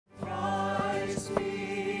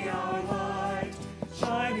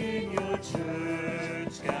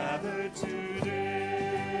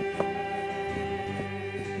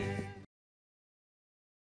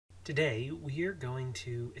Today, we're going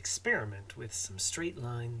to experiment with some straight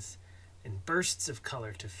lines and bursts of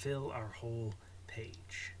color to fill our whole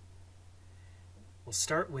page. We'll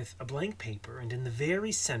start with a blank paper, and in the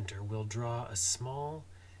very center, we'll draw a small,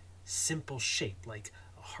 simple shape like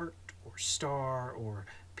a heart or star or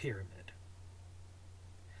pyramid.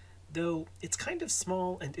 Though it's kind of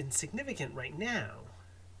small and insignificant right now,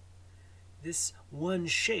 this one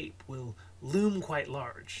shape will loom quite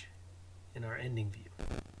large in our ending view.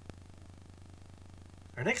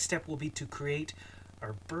 Our next step will be to create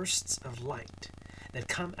our bursts of light that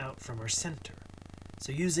come out from our center.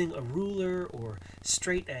 So using a ruler or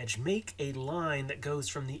straight edge, make a line that goes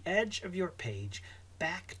from the edge of your page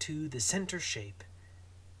back to the center shape,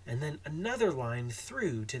 and then another line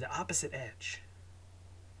through to the opposite edge.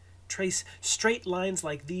 Trace straight lines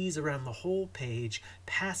like these around the whole page,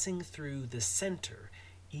 passing through the center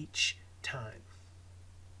each time.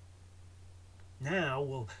 Now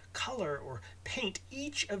we'll color or paint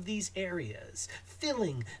each of these areas,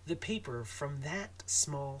 filling the paper from that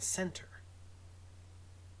small center.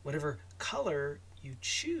 Whatever color you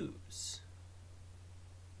choose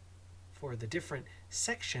for the different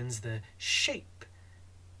sections, the shape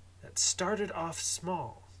that started off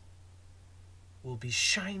small will be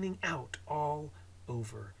shining out all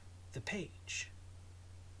over the page.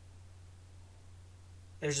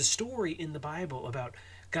 There's a story in the Bible about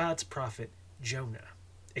God's prophet Jonah,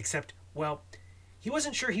 except, well, he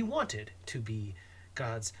wasn't sure he wanted to be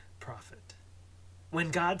God's prophet.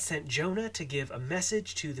 When God sent Jonah to give a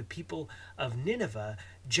message to the people of Nineveh,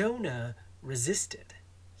 Jonah resisted.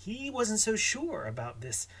 He wasn't so sure about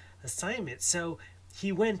this assignment, so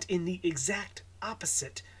he went in the exact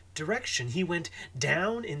opposite direction. He went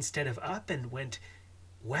down instead of up and went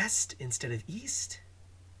west instead of east.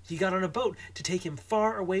 He got on a boat to take him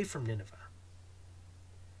far away from Nineveh.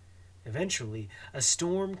 Eventually, a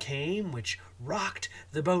storm came which rocked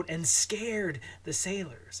the boat and scared the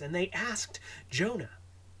sailors, and they asked Jonah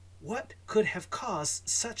what could have caused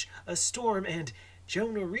such a storm, and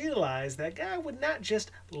Jonah realized that God would not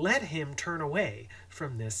just let him turn away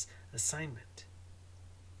from this assignment.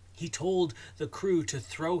 He told the crew to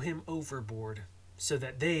throw him overboard so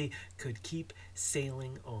that they could keep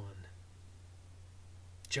sailing on.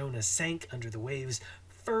 Jonah sank under the waves,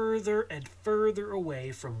 further and further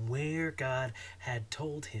away from where God had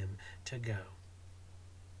told him to go.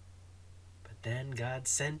 But then God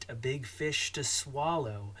sent a big fish to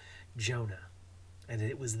swallow Jonah. And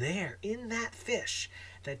it was there, in that fish,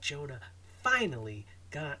 that Jonah finally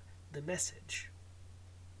got the message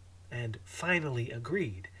and finally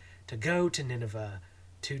agreed to go to Nineveh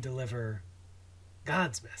to deliver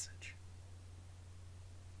God's message.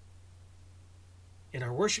 In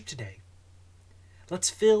our worship today, let's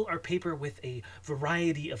fill our paper with a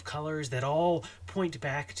variety of colors that all point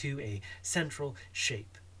back to a central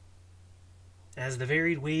shape. As the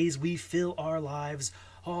varied ways we fill our lives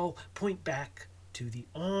all point back to the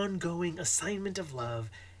ongoing assignment of love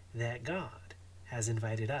that God has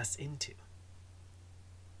invited us into.